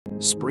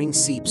Spring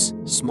seeps,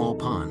 small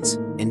ponds,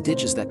 and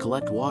ditches that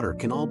collect water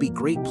can all be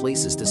great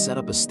places to set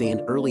up a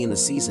stand early in the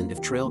season if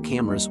trail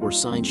cameras or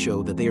signs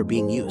show that they are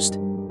being used.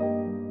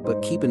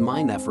 But keep in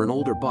mind that for an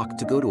older buck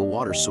to go to a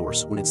water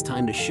source when it's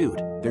time to shoot,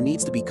 there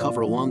needs to be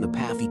cover along the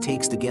path he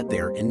takes to get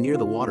there and near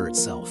the water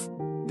itself.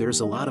 There's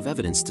a lot of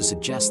evidence to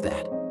suggest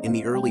that, in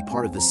the early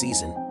part of the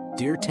season,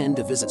 deer tend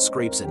to visit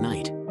scrapes at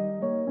night.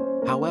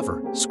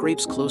 However,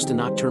 scrapes close to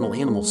nocturnal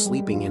animals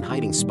sleeping and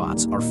hiding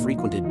spots are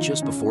frequented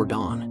just before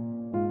dawn.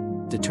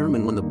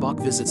 Determine when the buck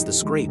visits the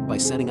scrape by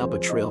setting up a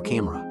trail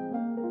camera.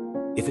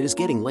 If it is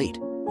getting late,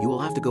 you will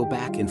have to go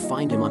back and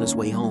find him on his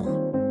way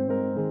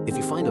home. If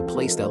you find a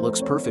place that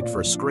looks perfect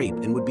for a scrape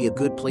and would be a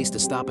good place to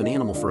stop an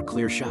animal for a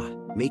clear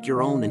shot, make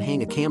your own and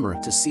hang a camera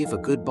to see if a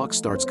good buck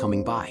starts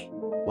coming by.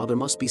 While there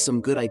must be some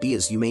good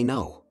ideas you may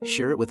know,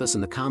 share it with us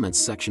in the comments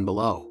section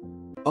below.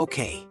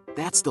 Okay,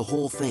 that's the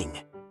whole thing.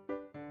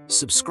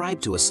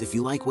 Subscribe to us if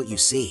you like what you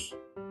see.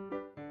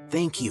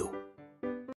 Thank you.